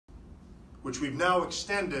which we've now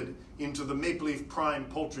extended into the Maple Leaf Prime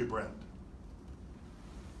poultry brand.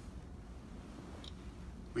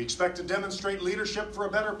 We expect to demonstrate leadership for a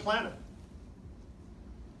better planet.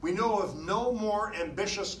 We know of no more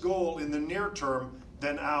ambitious goal in the near term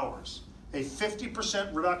than ours, a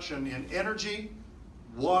 50% reduction in energy,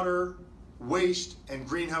 water, waste, and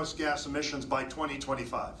greenhouse gas emissions by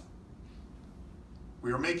 2025.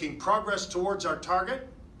 We are making progress towards our target,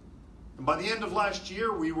 and by the end of last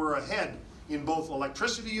year, we were ahead in both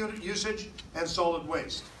electricity unit usage and solid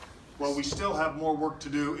waste, while we still have more work to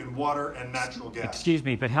do in water and natural gas. Excuse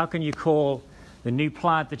me, but how can you call the new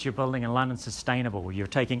plant that you're building in London sustainable? You're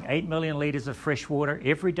taking 8 million litres of fresh water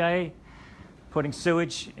every day, putting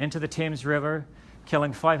sewage into the Thames River,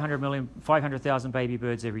 killing 500,000 baby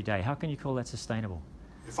birds every day. How can you call that sustainable?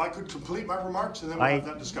 If I could complete my remarks, and then we'll have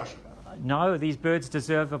that discussion. No, these birds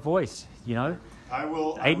deserve a voice, you know. I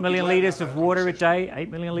will 8 million litres of water a day, 8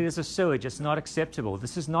 million litres of sewage. It's not acceptable.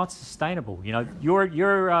 This is not sustainable. You know,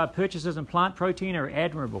 your purchases in plant protein are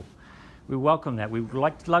admirable. We welcome that. We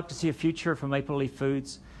would like to see a future for Maple Leaf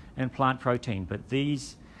Foods and plant protein, but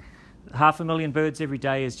these 500,000 birds every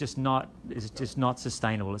day is just not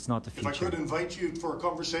sustainable. It's not the future. If I could invite you for a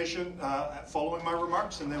conversation following my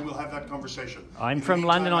remarks, and then we'll have that conversation. I'm from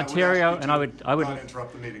London, Ontario, and I would not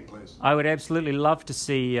interrupt the meeting, please. I would absolutely love to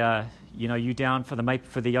see you down for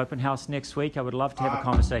the open house next week. I would love to have a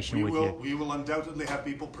conversation with you. We will undoubtedly have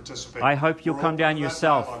people participate. I hope you'll come down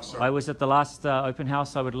yourself. Dialogue, I was at the last open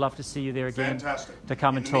house. I would love to see you there again. Fantastic. To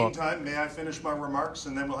come and talk. In the meantime, may I finish my remarks,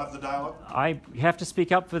 and then we'll have the dialogue? I have to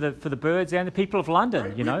speak up for the birds and the people of London.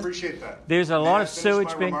 Right, you know, we appreciate that. There's a lot of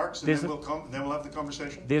sewage being. Then we'll have the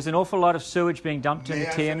conversation. There's an awful lot of sewage being dumped in the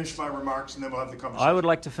Thames. May I finish my remarks, and then we'll have the conversation? I would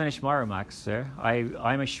like to finish my remarks, sir.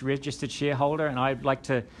 I'm a registered shareholder, and I'd like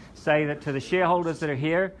to say that to the shareholders that are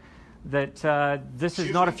here, that this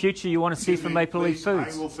is not a future you want to see for Maple Leaf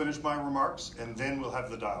Foods. I will finish my remarks, and then we'll have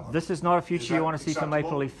the dialogue. This is not a future you want to see for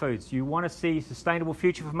Maple Leaf Foods. You want to see a sustainable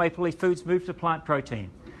future for Maple Leaf Foods, move to plant protein.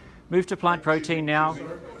 Move to plant protein now.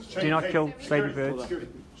 Do not kill baby birds.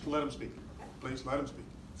 Just let him speak. Please, let him speak.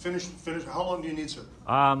 Finish. How long do you need, sir?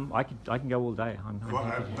 I can go all day.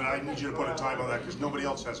 But I need you to put a time on that, because nobody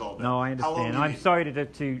else has all day. No, I understand. I'm sorry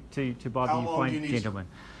to bother you fine gentlemen.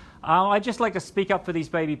 I'd just like to speak up for these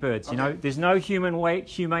baby birds. Okay. You know, there's no humane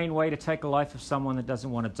way to take the life of someone that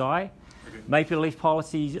doesn't want to die. Okay. Maple Leaf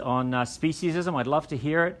policy on speciesism, I'd love to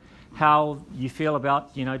hear it. How you feel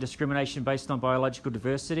about, you know, discrimination based on biological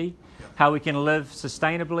diversity. Yeah. How we can live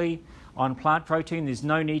sustainably on plant protein. There's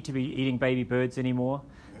no need to be eating baby birds anymore.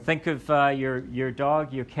 Okay. Think of your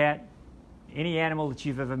dog, your cat, any animal that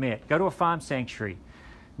you've ever met. Go to a farm sanctuary.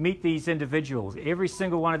 Meet these individuals. Every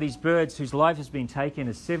single one of these birds whose life has been taken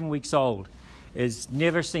is 7 weeks old, is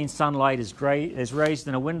never seen sunlight, is raised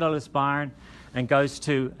in a windowless barn, and goes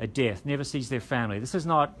to a death, never sees their family. This is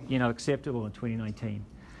not, you know, acceptable in 2019.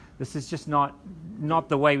 This is just not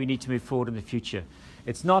the way we need to move forward in the future.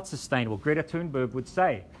 It's not sustainable. Greta Thunberg would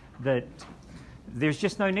say that there's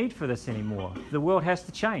just no need for this anymore. The world has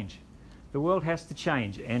to change. The world has to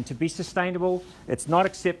change, and to be sustainable, it's not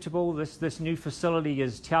acceptable. This new facility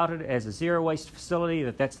is touted as a zero-waste facility,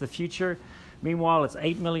 that's the future. Meanwhile, it's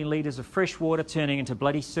 8 million litres of fresh water turning into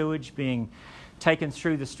bloody sewage being taken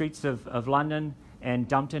through the streets of London and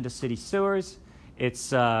dumped into city sewers.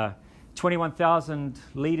 It's 21,000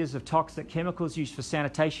 litres of toxic chemicals used for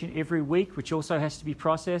sanitation every week, which also has to be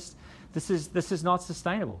processed. This is not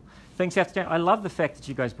sustainable. Things have to change. I love the fact that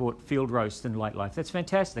you guys bought Field Roast and Light Life. That's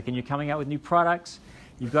fantastic. And you're coming out with new products.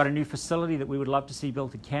 You've got a new facility that we would love to see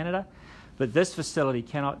built in Canada. But this facility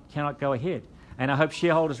cannot go ahead. And I hope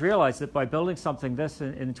shareholders realize that by building something this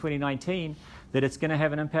in 2019, that it's going to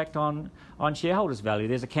have an impact on shareholders' value.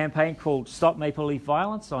 There's a campaign called Stop Maple Leaf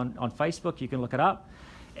Violence on Facebook. You can look it up.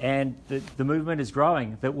 And the movement is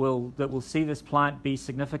growing that will see this plant be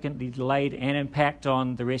significantly delayed and impact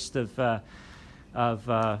on the rest of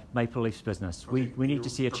Maple Leaf's business. Okay. We need to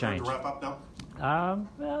see a change. To wrap up now?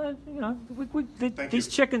 You know, these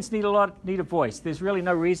chickens need a voice. There's really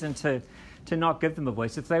no reason to not give them a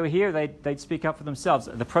voice. If they were here, they'd speak up for themselves.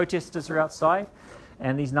 The protesters are outside,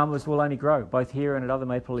 and these numbers will only grow, both here and at other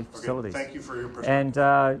Maple Leaf facilities. Thank you for your perspective.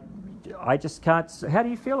 And I just can't. How do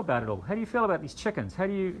you feel about it all? How do you feel about these chickens? How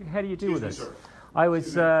do you deal with this? Sir. I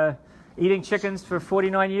was eating chickens for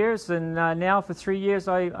 49 years, and now for 3 years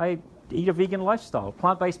I eat a vegan lifestyle.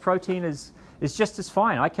 Plant-based protein is just as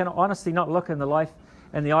fine. I can honestly not look in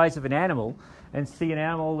the eyes of an animal and see an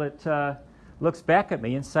animal that looks back at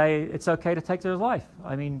me and say it's okay to take their life.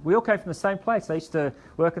 I mean, we all came from the same place. I used to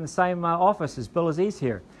work in the same office as Bill Aziz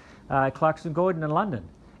here, Clarkson Gordon in London.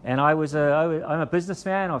 And I'm a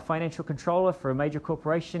businessman or financial controller for a major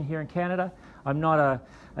corporation here in Canada. I'm not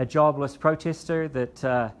a jobless protester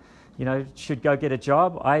that should go get a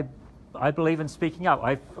job. I believe in speaking up.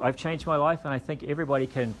 I've changed my life, and I think everybody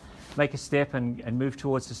can make a step and move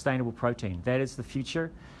towards sustainable protein. That is the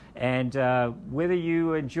future. And whether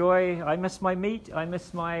you enjoy, I miss my meat, I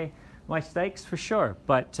miss my steaks for sure,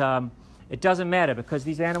 but it doesn't matter because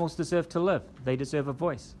these animals deserve to live. They deserve a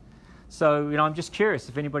voice. So, I'm just curious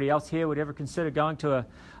if anybody else here would ever consider going to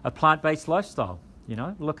a plant-based lifestyle.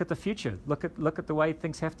 Look at the future. Look at the way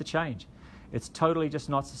things have to change. It's totally just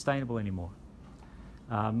not sustainable anymore.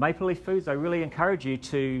 Maple Leaf Foods, I really encourage you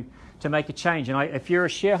to make a change. And if you're a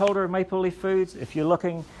shareholder of Maple Leaf Foods, if you're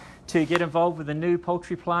looking to get involved with a new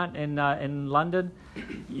poultry plant in London,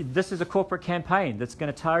 this is a corporate campaign that's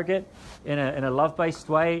going to target in a love-based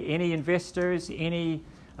way any investors, any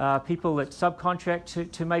people that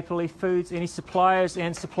subcontract to Maple Leaf Foods, any suppliers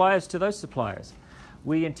and suppliers to those suppliers.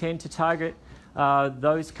 We intend to target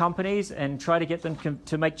those companies and try to get them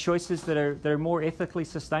to make choices that are more ethically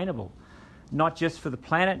sustainable, not just for the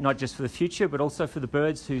planet, not just for the future, but also for the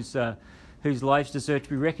birds whose lives deserve to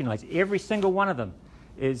be recognized. Every single one of them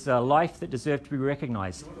is a life that deserves to be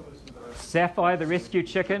recognized. Sapphire, the rescue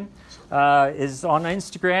chicken, is on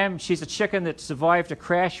Instagram. She's a chicken that survived a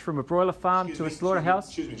crash from a broiler farm to a slaughterhouse.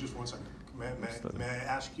 Excuse me, just one second. May I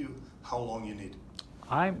ask you how long you need?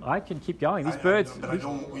 I can keep going. These birds...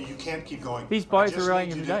 you can't keep going. These birds are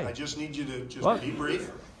running every day. I just need you to just be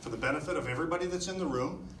brief for the benefit of everybody that's in the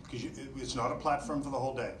room, because it's not a platform for the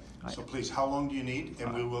whole day. So please, how long do you need?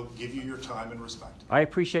 And we will give you your time and respect. I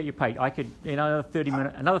appreciate your pay. I could, another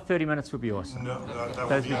 30 minutes would be awesome. No, that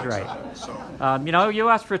would be great. So, you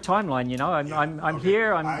asked for a timeline. I'm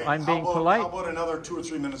here. I'm being polite. How about another 2 or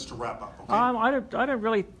 3 minutes to wrap up? Okay? I don't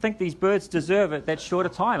really think these birds deserve it that short a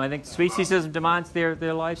time. I think speciesism demands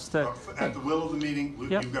their lives to. At the will of the meeting,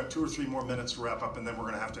 you've got 2 or 3 more minutes to wrap up, and then we're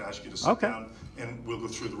going to have to ask you to sit down, and we'll go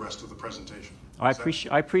through the rest of the presentation. I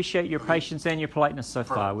appreciate your patience and your politeness so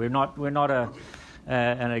far. We're not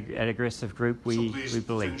an aggressive group. We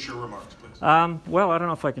believe. Finish your remarks, please. Well, I don't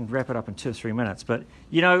know if I can wrap it up in 2 or 3 minutes, but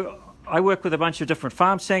I work with a bunch of different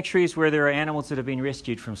farm sanctuaries where there are animals that have been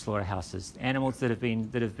rescued from slaughterhouses, animals that have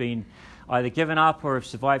been either given up or have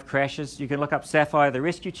survived crashes. You can look up Sapphire, the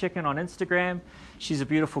rescue chicken, on Instagram. She's a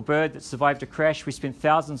beautiful bird that survived a crash. We spent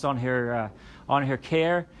thousands on her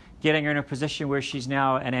care, getting her in a position where she's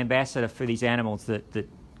now an ambassador for these animals that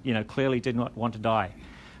clearly did not want to die.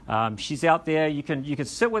 She's out there. You can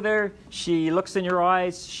sit with her. She looks in your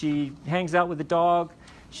eyes. She hangs out with the dog.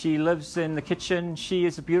 She lives in the kitchen. She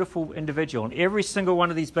is a beautiful individual. And every single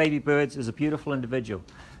one of these baby birds is a beautiful individual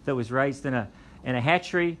that was raised in a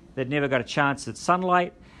hatchery that never got a chance at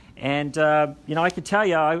sunlight. And, I can tell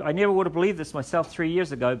you, I never would have believed this myself 3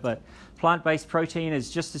 years ago, but plant-based protein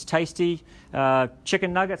is just as tasty.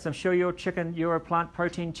 Chicken nuggets, I'm sure your plant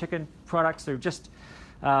protein chicken products are just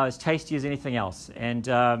as tasty as anything else. And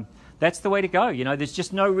that's the way to go. There's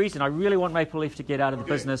just no reason. I really want Maple Leaf to get out of the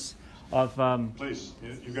business of... Please,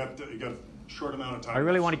 you've got a short amount of time. I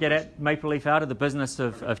really want to get Maple Leaf out of the business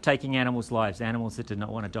of taking animals' lives, animals that did not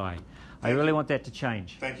want to die. I really want that to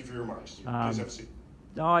change. Thank you for your remarks. Please have a seat.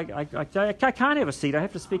 No, I can't have a seat. I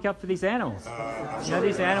have to speak up for these animals.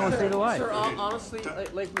 These animals need a life. Sir, honestly,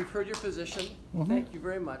 like we've heard your position. Thank you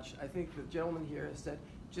very much. I think the gentleman here has said,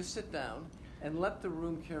 just sit down and let the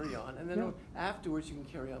room carry on, and then afterwards you can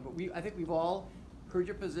carry on. But I think we've all heard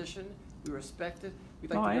your position. We respect it.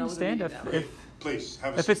 We'd like to I understand. Please,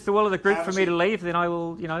 if it's the will of the group for me to leave, then I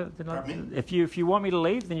will. If you want me to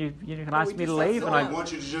leave, then you can ask me to leave. I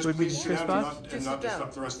want you to just please sit down and not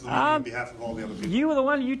disrupt the rest of the meeting on behalf of all the other people. You were the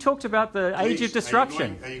one. You talked about the age of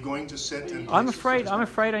disruption. Are you going to sit? And I'm afraid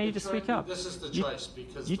I need to speak up. This is the choice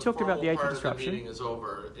because you talked about the age of disruption. The meeting is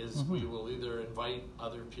over. We will either invite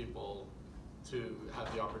other people to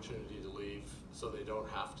have the opportunity to leave, so they don't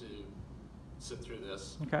have to sit through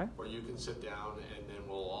this. Okay. Or you can sit down and then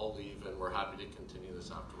we'll all leave and we're happy to continue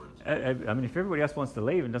this afterwards. I mean, if everybody else wants to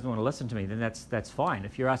leave and doesn't want to listen to me, then that's fine.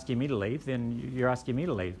 If you're asking me to leave, then you're asking me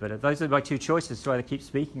to leave. But if those are my 2 choices, to either keep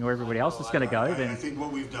speaking or everybody else is going to go, then... I think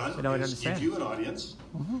what we've done is give you an audience.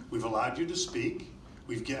 We've allowed you to speak.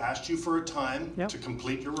 We've asked you for a time to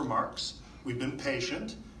complete your remarks. We've been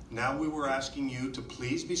patient. Now we were asking you to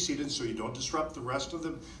please be seated so you don't disrupt the rest of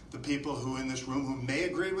the people who in this room who may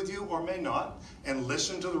agree with you or may not, and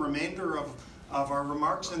listen to the remainder of our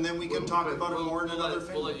remarks, and then we can talk about it more in another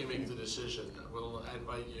We'll let you make the decision. We'll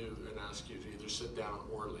invite you and ask you to either sit down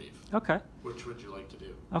or leave. Okay. Which would you like to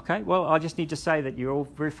do? Okay. Well, I just need to say that you're all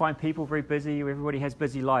very fine people, very busy. Everybody has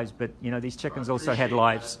busy lives, but you know these chickens also had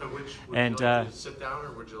lives. Would and you like to sit down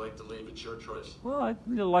or would you like to leave? It's your choice. Well,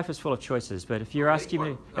 life is full of choices. But if you're asking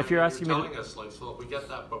me, telling us like, so we get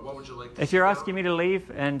that. But what would you like? To if you're asking me to leave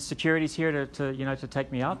and security's here to take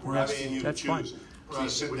me out, we're asking you to choose. Fine.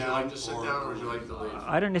 Please sit would down. You like to sit down or would you like to leave?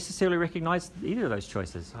 I don't necessarily recognize either of those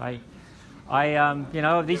choices. You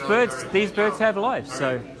know, these birds have lives,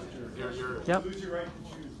 so. Yep.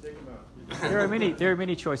 There are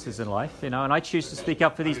many choices in life, you know, and I choose to speak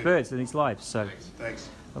up for these birds and these lives. So. Thanks.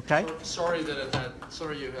 Okay. Sorry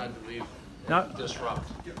you had to leave. No. Disrupt.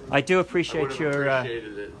 I do appreciate your.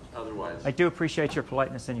 Appreciated it otherwise. I do appreciate your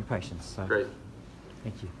politeness and your patience. So. Great.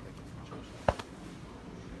 Thank you.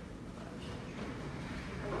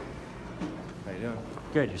 How you doing?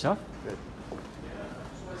 Good. Yourself? Good.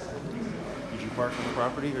 Did you park on the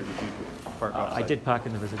property or did you park outside? I did park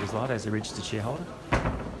in the visitor's lot as a registered shareholder.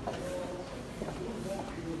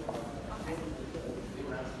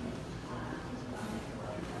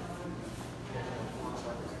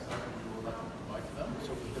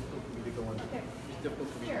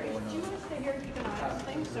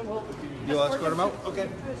 You'll escort them out? Okay.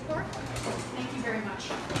 Thank you very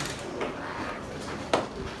much.